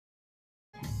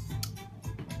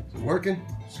Working?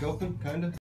 Scoping?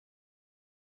 Kinda?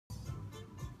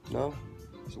 No?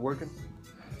 Is it working?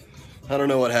 I don't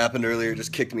know what happened earlier, it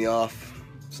just kicked me off.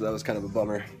 So that was kind of a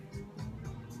bummer.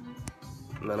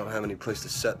 And I don't have any place to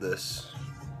set this.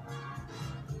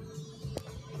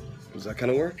 Does that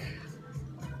kind of work?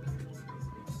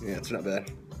 Yeah, it's not bad.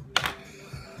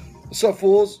 What's up,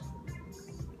 fools?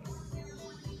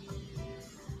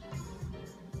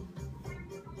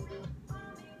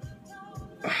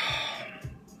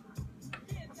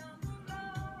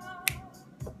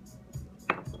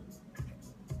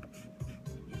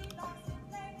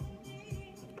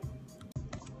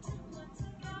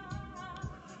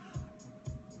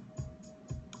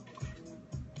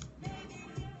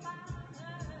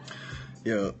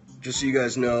 Yo, just so you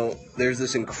guys know, there's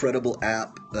this incredible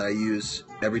app that I use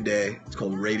every day. It's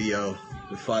called Radio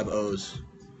with 5 O's.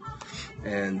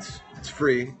 And it's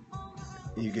free.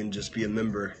 You can just be a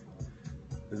member.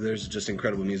 There's just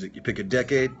incredible music. You pick a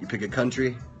decade, you pick a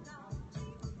country,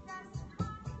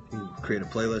 you create a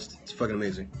playlist. It's fucking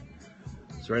amazing.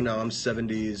 So right now I'm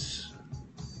 70s,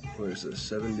 where is this?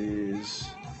 70s,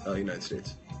 United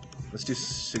States. Let's do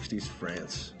 60s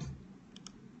France.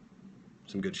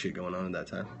 Some good shit going on at that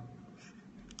time.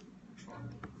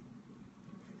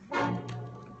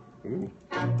 Ooh,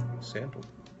 sample.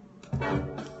 My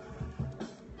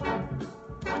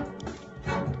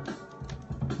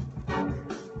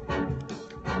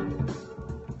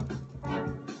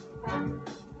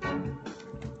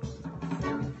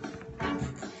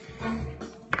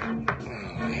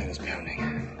head is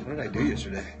pounding. What did I do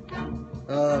yesterday?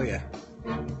 Oh, yeah.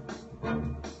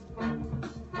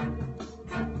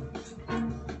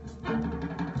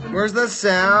 Where's the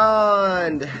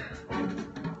sound?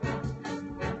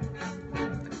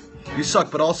 You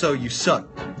suck, but also you suck.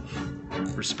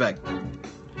 Respect.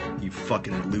 You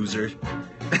fucking loser.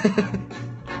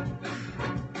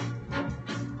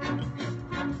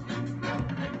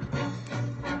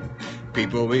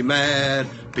 People be mad,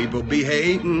 people be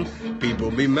hating,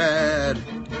 people be mad.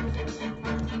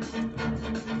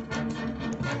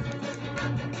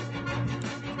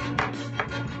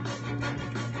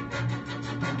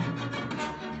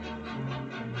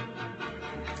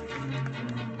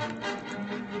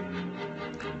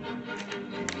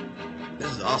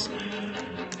 This is awesome.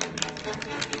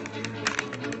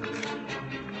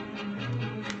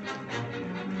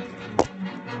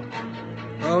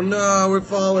 Oh no, we're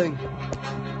falling.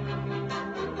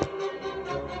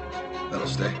 That'll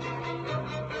stay.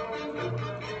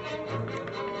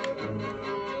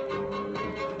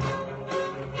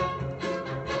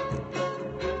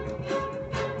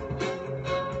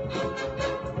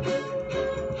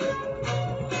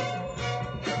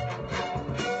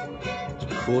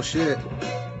 Cool shit.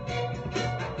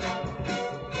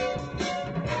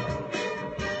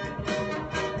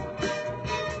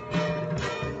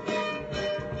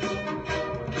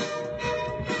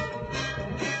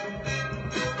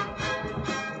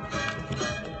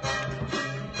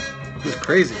 This is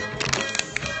crazy.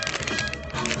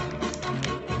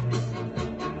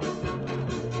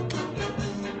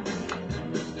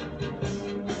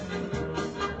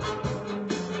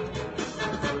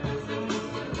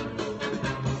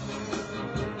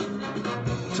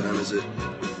 What time is it?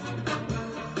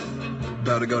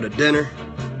 About to go to dinner.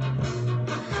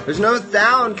 There's no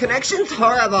sound. Connection's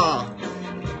horrible.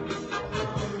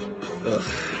 Ugh.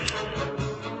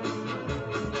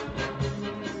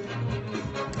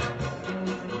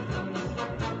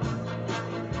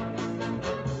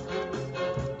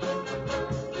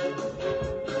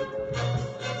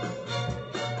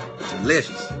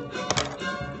 Delicious.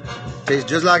 Tastes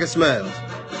just like it smells.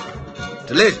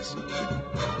 Delicious.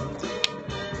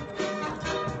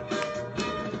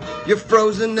 You're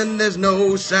frozen and there's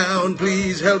no sound.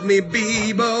 Please help me,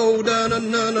 Bebo.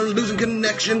 Dun-dun-dun-dun. Losing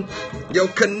connection. Your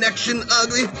connection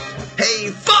ugly. Hey,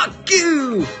 fuck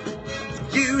you.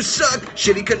 You suck.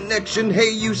 Shitty connection. Hey,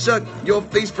 you suck. Your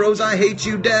face froze. I hate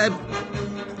you, Dad.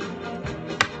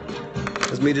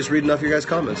 That's me just reading off your guys'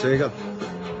 comments. There you go.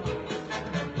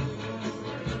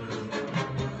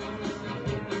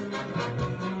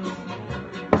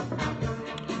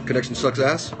 Connection sucks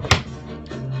ass.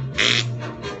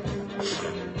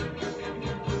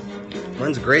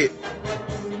 Mine's great.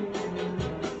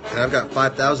 And I've got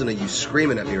 5,000 of you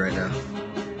screaming at me right now.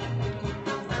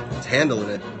 It's handling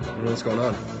it. I don't know what's going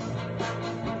on.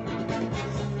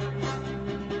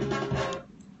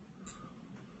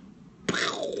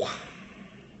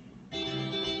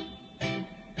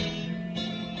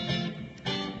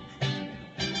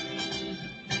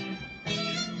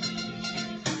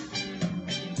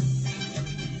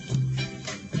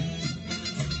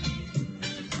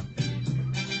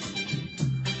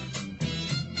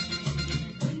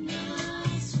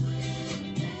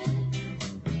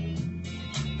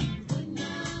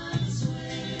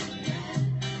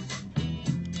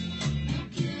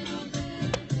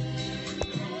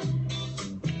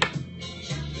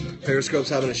 Periscope's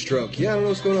having a stroke. Yeah, I don't know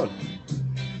what's going on.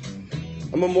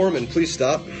 I'm a Mormon. Please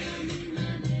stop.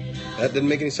 That didn't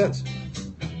make any sense.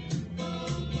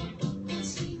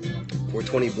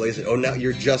 420 blazing. Oh, now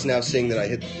you're just now seeing that I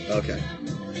hit. Okay.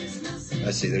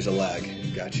 I see. There's a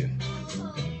lag. Gotcha.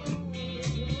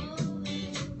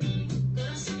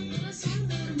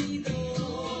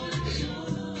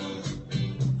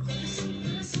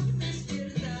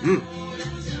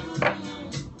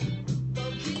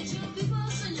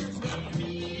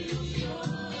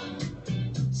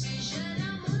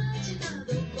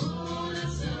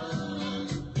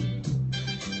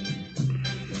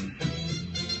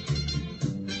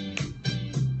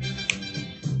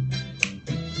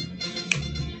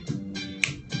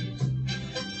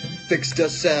 Fix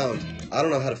does sound. I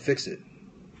don't know how to fix it.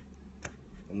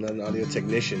 I'm not an audio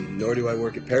technician, nor do I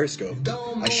work at Periscope.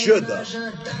 I should, though.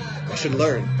 I should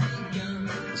learn.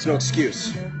 It's no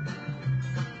excuse.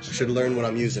 I should learn what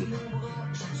I'm using.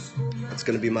 That's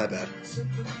gonna be my bad.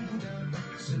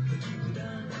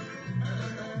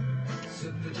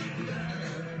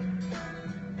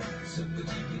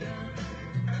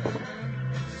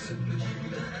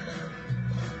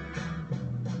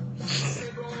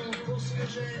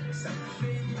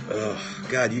 Oh,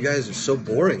 God, you guys are so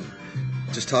boring.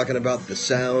 Just talking about the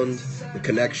sound, the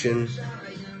connection.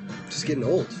 Just getting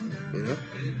old, you know?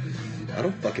 I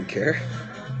don't fucking care.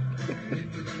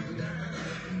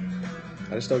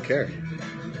 I just don't care.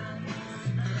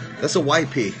 That's a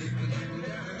YP.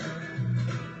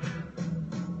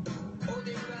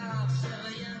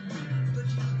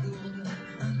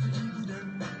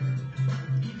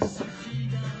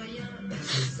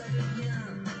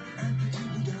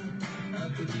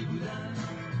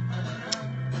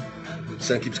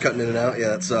 Sound keeps cutting in and out. Yeah,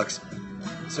 that sucks.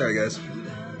 Sorry, guys.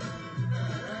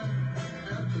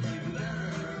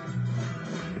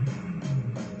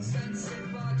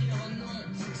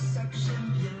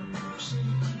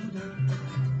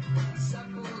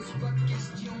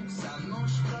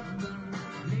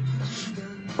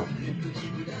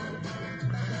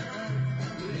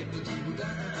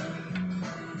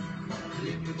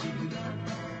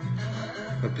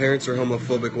 My parents are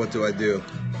homophobic. What do I do?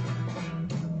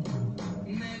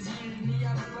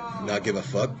 Not give a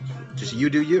fuck. Just you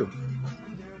do you.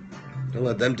 Don't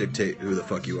let them dictate who the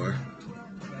fuck you are.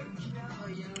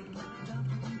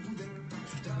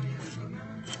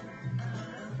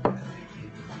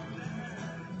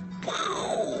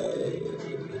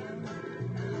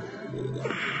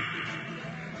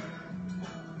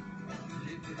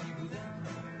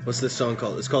 What's this song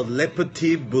called? It's called Les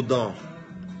Petits Boudins.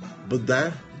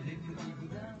 Boudin?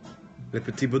 Les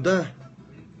Petits Boudins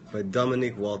by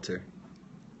Dominique Walter.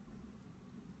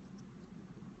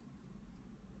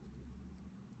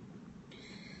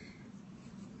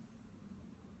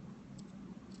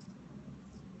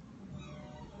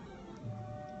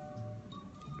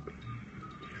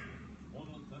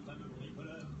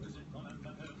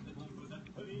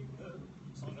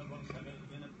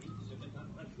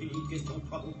 Question de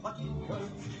travaux pratiques.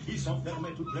 Il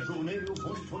s'enfermait toute la journée au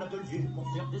fond de son atelier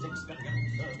pour faire des expériences.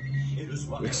 Et le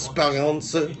soir,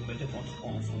 Expérience. il nous mettait en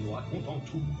France en nous racontant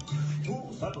tout.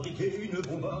 Pour fabriquer une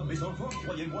bombe, mes enfants,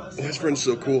 croyez-moi, His friend's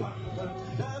so cool.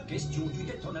 La question du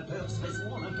détonateur se résout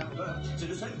en un quart d'heure. C'est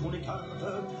de celle qu'on écarte.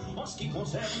 En ce qui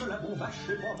concerne la bombe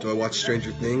Do I watch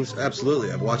Stranger Things?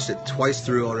 Absolutely. I've watched it twice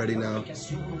through already now.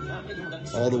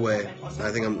 All the way.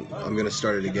 I think I'm gonna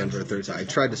start it again for a third time. I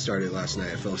tried to start it last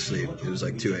night. I fell asleep. It was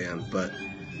like 2 a.m. But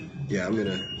yeah, I'm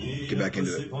gonna get back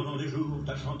into it.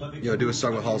 Yo, do a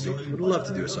song with Halsey. Would love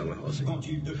to do a song with Halsey.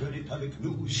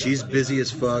 She's busy as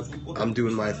fuck. I'm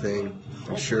doing my thing.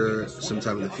 I'm sure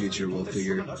sometime in the future we'll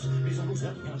figure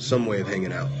some way of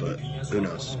hanging out, but who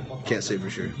knows? Can't say for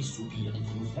sure.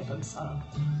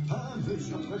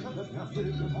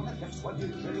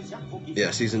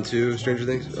 Yeah, season 2, Stranger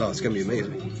Things. Oh, it's gonna be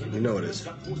amazing. You know it is.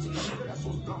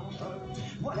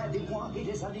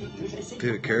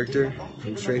 Favorite character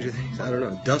from Stranger Things? I don't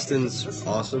know. Dustin's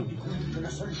awesome.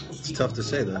 It's tough to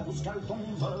say though.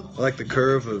 I like the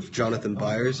curve of Jonathan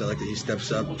Byers. I like that he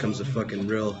steps up, becomes a fucking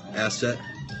real asset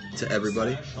to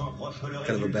everybody. Kind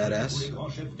of a badass. I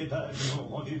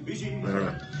don't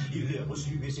know.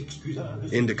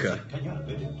 Indica.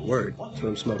 Word. That's what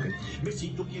I'm smoking.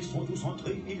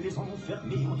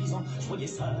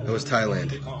 That was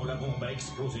Thailand.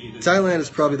 Thailand is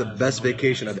probably the best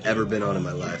vacation I've ever been on in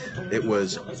my life. It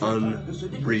was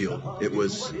unreal. It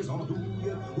was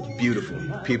beautiful.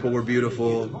 People were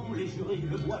beautiful,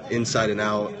 inside and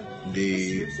out.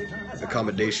 The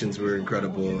accommodations were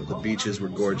incredible. The beaches were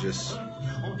gorgeous.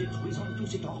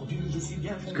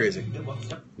 It's crazy. It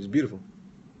was beautiful.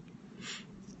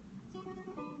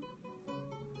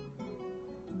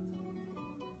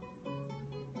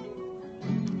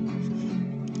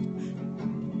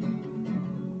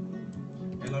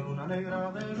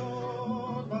 negra de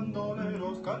los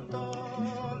bandoleros canta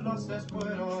las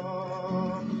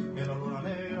espuelas. En la luna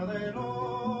negra de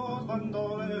los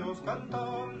bandoleros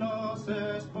cantan las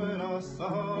espuelas.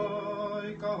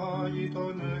 Ay,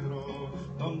 caballito negro,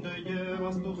 ¿dónde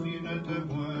llevas tu jinete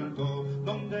muerto?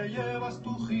 ¿Dónde llevas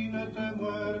tu jinete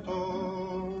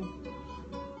muerto?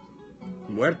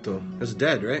 Muerto? That's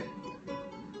dead, right?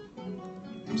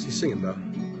 What's he singing about?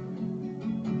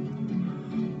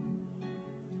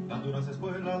 Las duras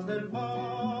espuelas del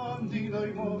bandido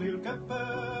inmóvil que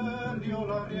perdió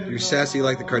la rienda. You're sassy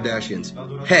like the Kardashians.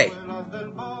 Hey!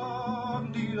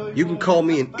 You can call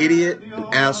me an idiot, an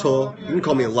asshole. You can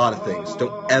call me a lot of things.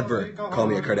 Don't ever call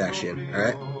me a Kardashian,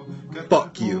 alright?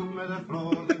 Fuck you.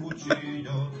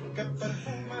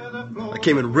 I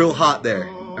came in real hot there,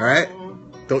 alright?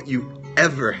 Don't you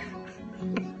ever.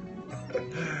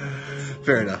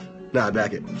 Fair enough. Nah,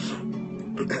 back it.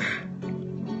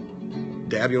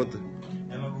 Dab, you want the...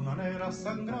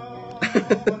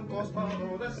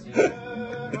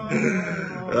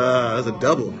 That's a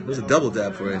double. There's a double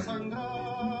dab for you.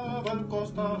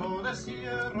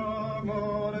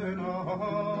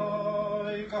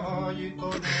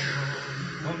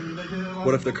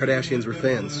 What if the Kardashians were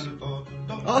fans?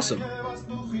 Awesome.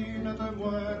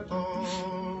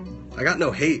 I got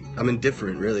no hate. I'm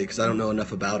indifferent, really, because I don't know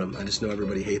enough about them. I just know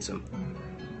everybody hates them.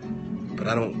 But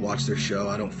I don't watch their show.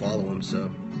 I don't follow them, so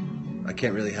I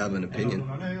can't really have an opinion,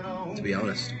 to be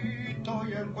honest.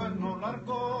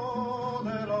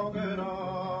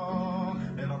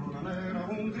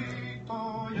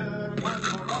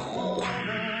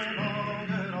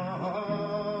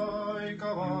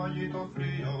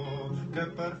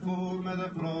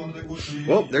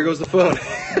 Well, there goes the phone.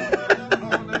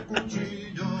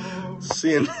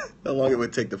 Seeing how long it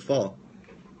would take to fall.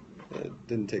 It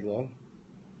didn't take long.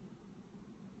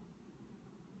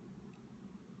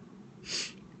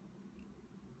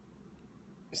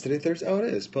 Is today Thursday? Oh,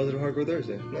 it is. Positive Hardcore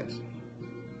Thursday. Nice.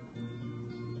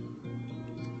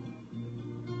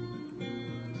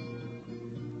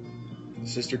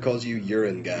 Sister calls you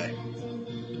urine guy.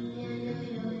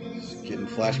 Just getting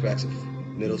flashbacks of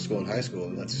middle school and high school.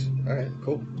 That's alright,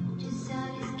 cool.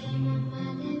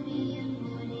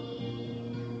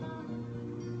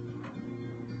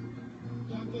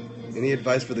 Any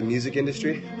advice for the music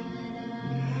industry?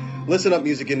 Listen up,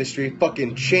 music industry.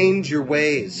 Fucking change your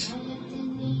ways.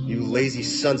 You lazy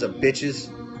sons of bitches.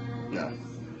 No.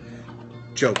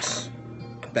 Jokes.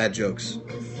 Bad jokes.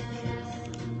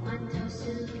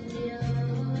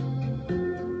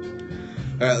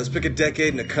 Alright, let's pick a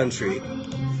decade and a country.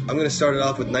 I'm going to start it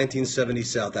off with 1970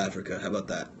 South Africa. How about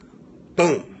that?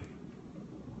 Boom!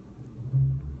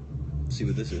 Let's see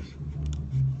what this is.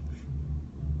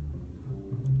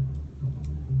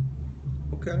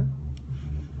 Okay.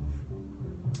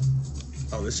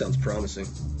 Oh, this sounds promising.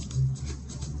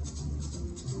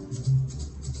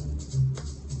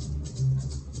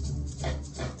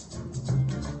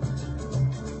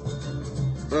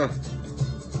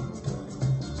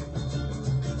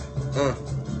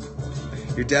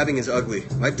 Your dabbing is ugly.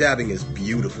 My dabbing is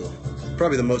beautiful.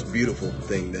 Probably the most beautiful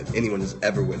thing that anyone has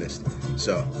ever witnessed.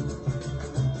 So,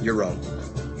 you're wrong.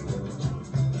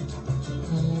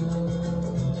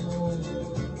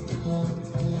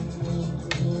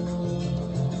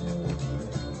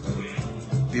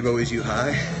 Debo, is you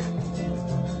high?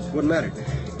 Wouldn't matter.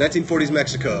 1940s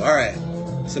Mexico. All right.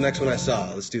 That's the next one I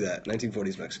saw. Let's do that.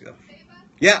 1940s Mexico.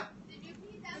 Yeah.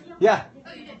 Yeah.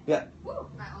 Yeah.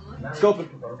 Scoping.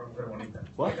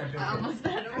 What? I almost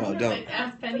had a Oh, don't. I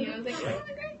asked Penny, I was like, oh,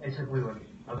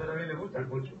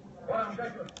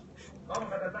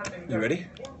 great. You ready?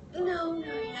 No, not yet.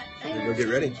 You go get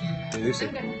ready. Introduce it.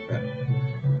 Okay. Right.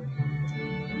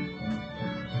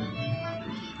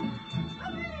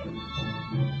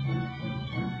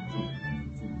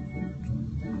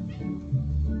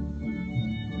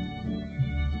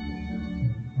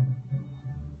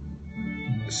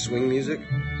 Swing music.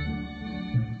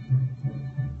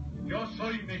 Yo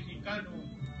soy mexicano,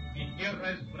 mi tierra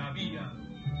es bravía.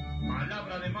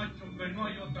 Palabra de macho que no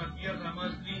hay otra tierra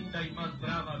más linda y más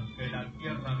brava que la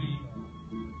tierra mía.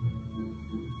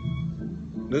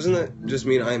 Doesn't that just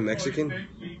mean I'm Mexican?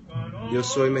 Yo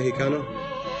soy mexicano.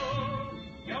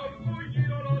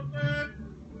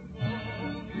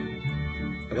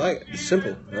 I like it. It's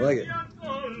simple. I like it.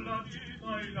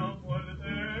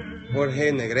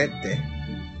 Jorge Negrete.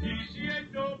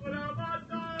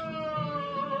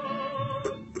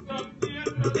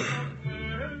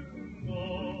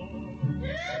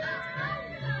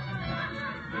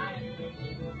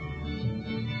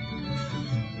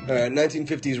 Alright,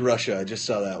 1950s Russia. I just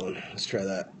saw that one. Let's try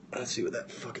that. Let's see what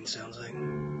that fucking sounds like.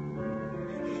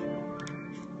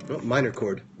 Oh, minor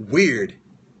chord. Weird.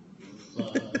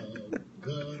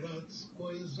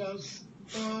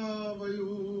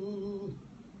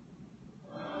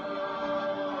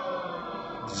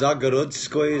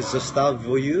 Загородской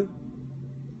заставою.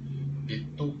 И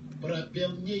тут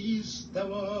пропел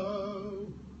неистово.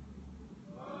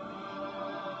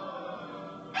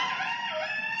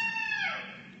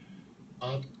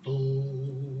 А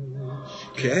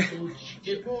Okay.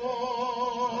 тучки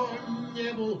по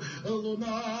небу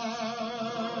луна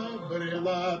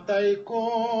брела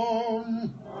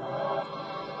тайком.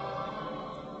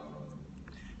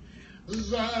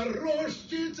 За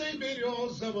рощицей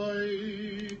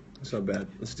березовой. That's not bad.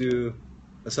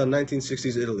 Let's on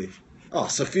 1960s Italy. Oh,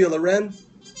 Sophia Loren?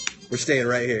 We're staying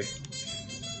right here.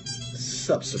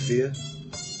 Sup, Sophia?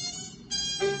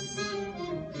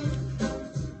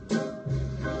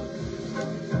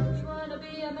 You wanna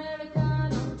be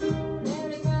Americano,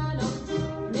 Americano,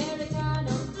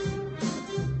 Americano.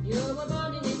 You were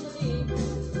born in Italy.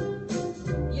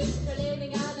 Used to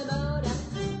living on the moda,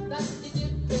 but did you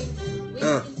drink whiskey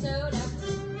and soda?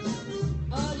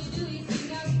 All you do is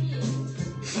sing out keys.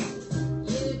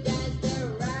 You dance the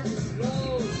rock and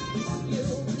roll. You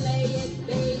play it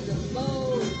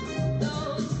baseball.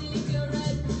 Those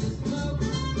cigarettes you smoke.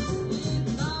 You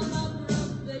come up from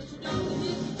the show.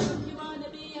 You wanna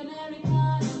be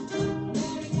Americano,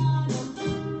 Americano,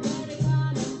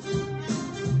 Americano.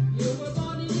 You were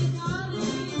born in Italy.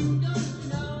 Don't you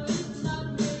know it's not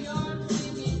New York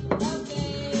City?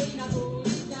 Okay,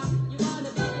 Napolita. You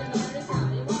wanna be America.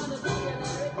 You wanna be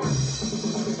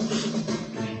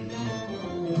America.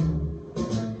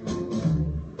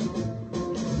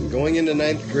 Going into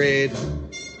 9th grade,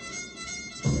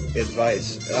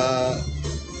 advice.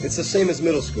 It's the same as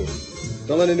middle school.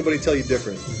 Don't let anybody tell you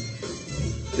different.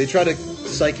 They try to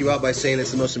psych you out by saying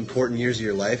it's the most important years of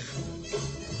your life.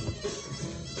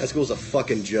 That school's a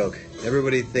fucking joke.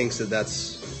 Everybody thinks that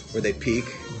that's where they peak.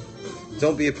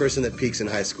 Don't be a person that peaks in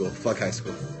high school. Fuck high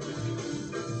school.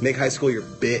 Make high school your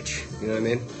bitch. You know what I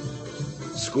mean?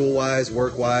 School-wise,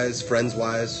 work-wise,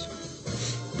 friends-wise,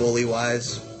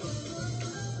 bully-wise.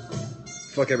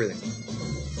 Fuck everything.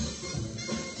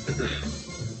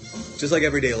 Just like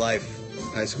everyday life,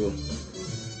 high school.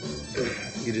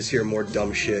 You just hear more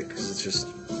dumb shit because it's just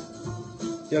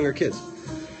younger kids.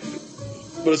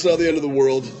 But it's not the end of the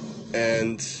world,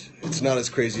 and it's not as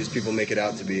crazy as people make it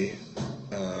out to be.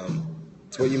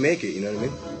 It's what you make it, you know what I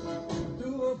mean?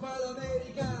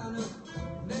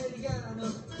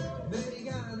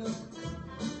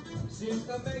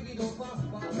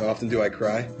 How often do I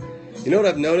cry? You know what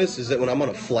I've noticed is that when I'm on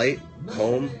a flight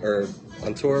home or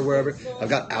on tour or wherever, I've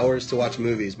got hours to watch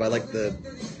movies. By like the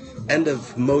end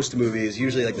of most movies,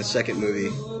 usually like the second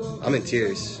movie, I'm in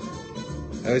tears.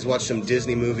 I always watch some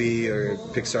Disney movie or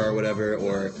Pixar or whatever,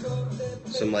 or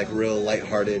some like real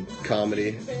lighthearted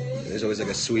comedy. There's always like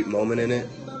a sweet moment in it.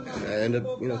 And I end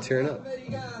up, tearing up.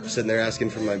 I'm sitting there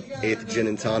asking for my 8th gin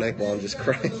and tonic while I'm just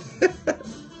crying.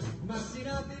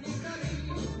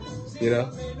 You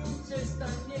know?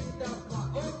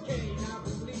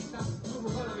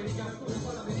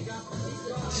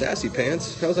 Sassy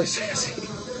pants? How was I sassy?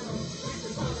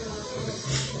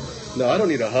 No, I don't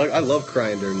need a hug. I love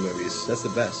crying during movies. That's the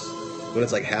best. When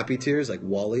it's like happy tears, like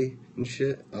Wall-E and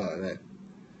shit. Oh, man.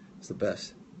 It's the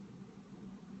best.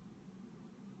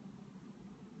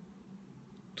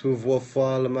 Tu vuoi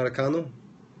fare l'americano?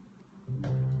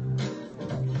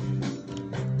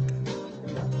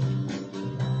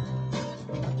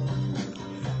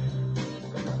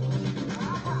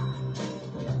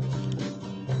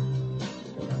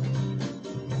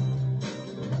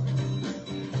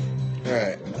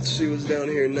 Alright, let's see what's down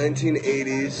here.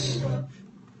 1980s.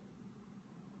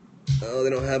 Oh, they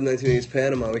don't have 1980s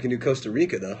Panama. We can do Costa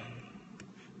Rica, though.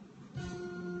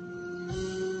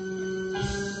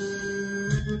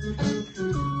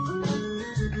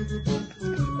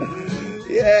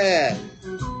 Yeah!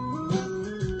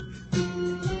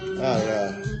 I don't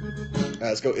know. Alright,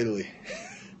 let's go Italy.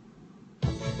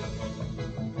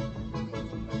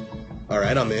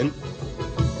 Alright, I'm in.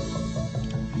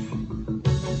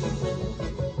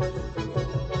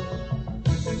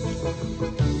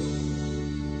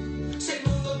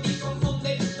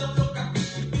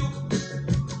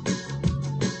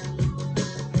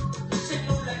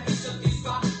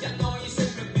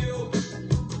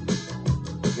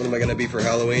 What am I going to be for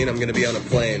Halloween? I'm going to be on a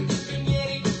plane.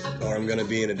 Or I'm going to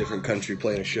be in a different country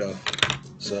playing a show.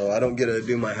 So I don't get to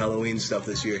do my Halloween stuff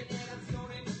this year.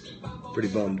 Pretty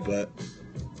bummed, but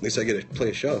at least I get to play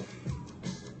a show.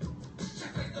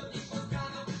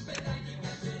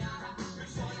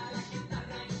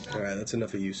 Alright, that's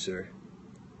enough of you, sir.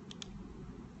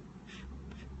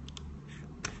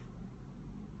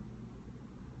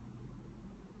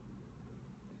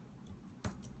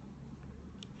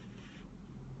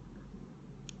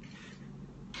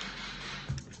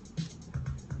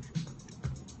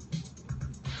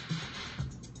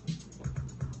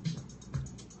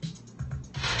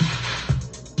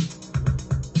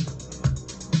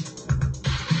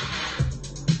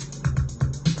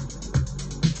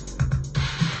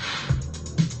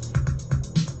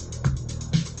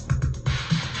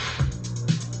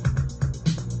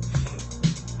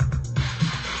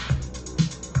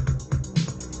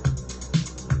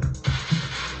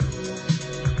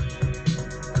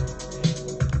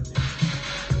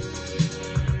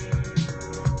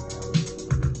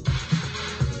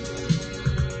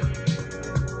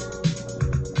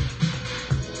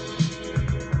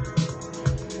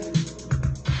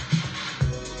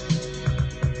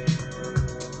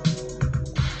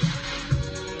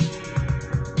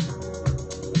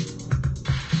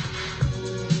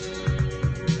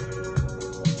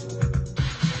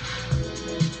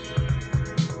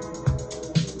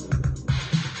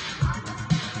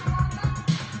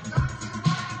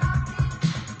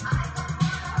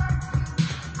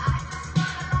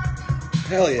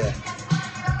 Hell yeah.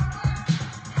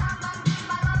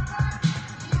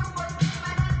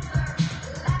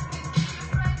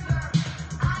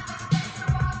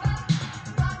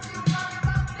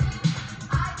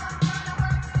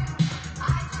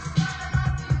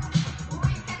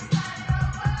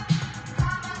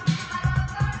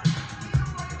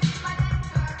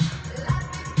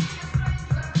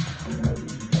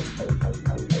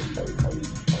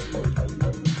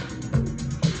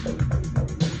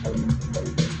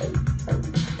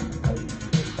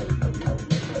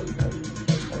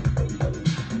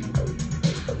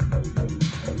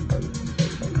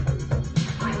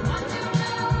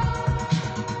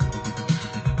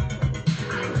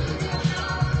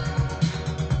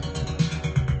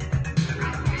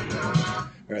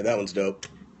 Alright, that one's dope.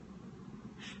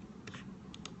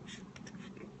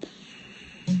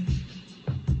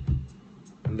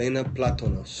 Lena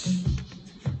Platonos.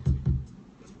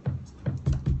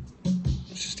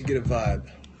 Just to get a vibe.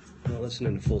 I'm not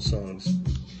listening to full songs.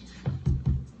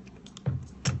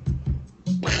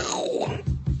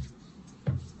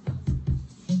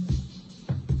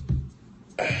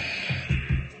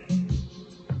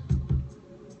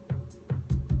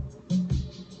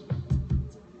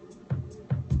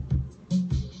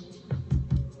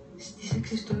 Στις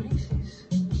εξιστορήσεις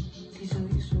τη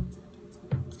ζωή σου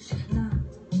συχνά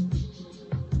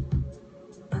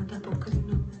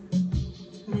ανταποκρίνομαι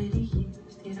με ρίγη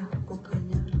στη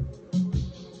ραχοκοκαλιά.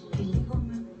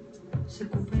 Τυλίγομαι σε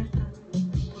κουβέρτα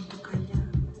πορτοκαλιά.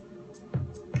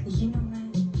 Γίνομαι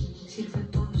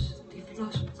συρφετός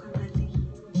τυφλός που καταλήγει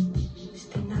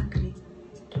στην άκρη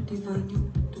του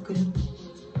τυβανιού του γκρεμού.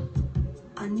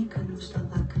 Ανίκανος στα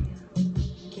δάκρυα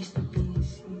και στην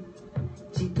πίεση,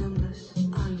 ζητώντας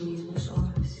άλλου είδους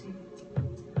όραση.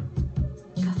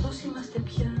 Καθώς είμαστε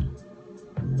πια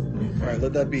Alright,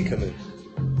 let that beat come in.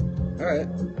 Alright.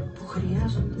 που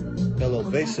χρειάζονται Got a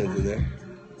little bass synth in there.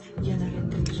 για να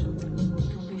λετρήσουν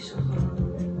τον πίσω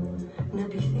χρόνο, να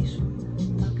βυθίσουν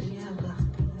μακριά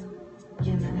δάχτυλα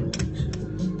για να ελπίξουν.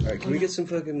 Alright, can we get some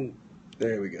fucking...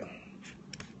 There we go.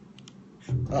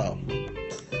 Oh.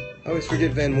 I always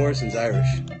forget Van Morrison's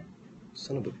Irish.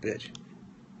 Son of a bitch.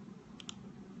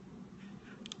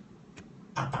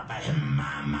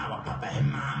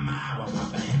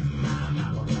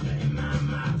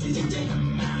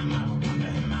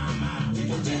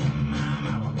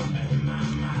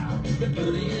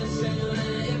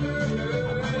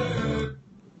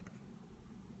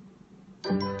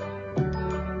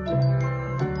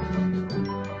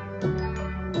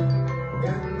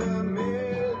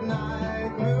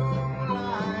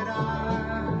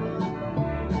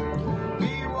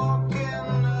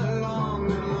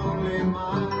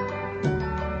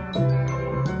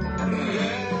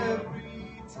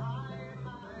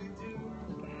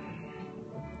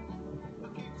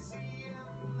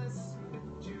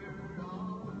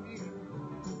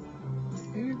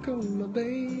 Here comes my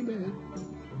baby,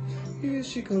 here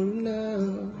she comes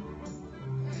now.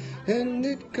 And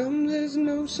it comes as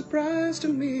no surprise to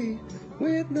me,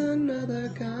 with another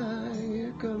guy.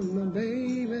 Here comes my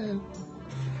baby,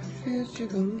 here she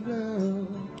comes now.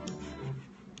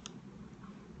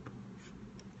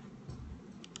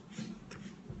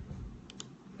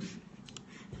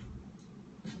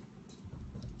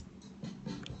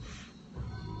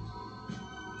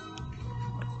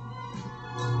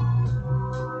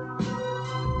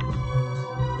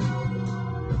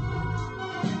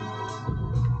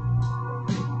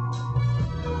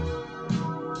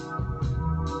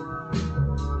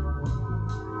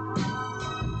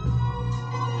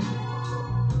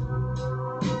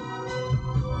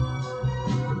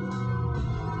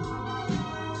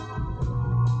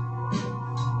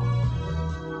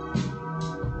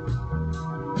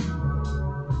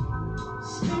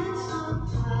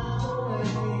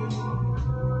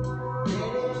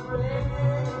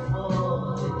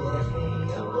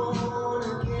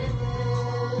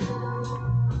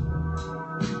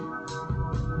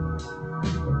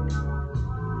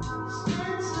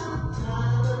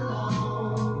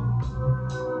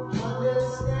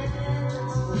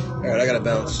 Alright, I gotta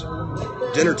bounce.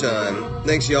 Dinner time.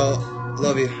 Thanks, y'all.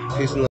 Love you. Peace and love.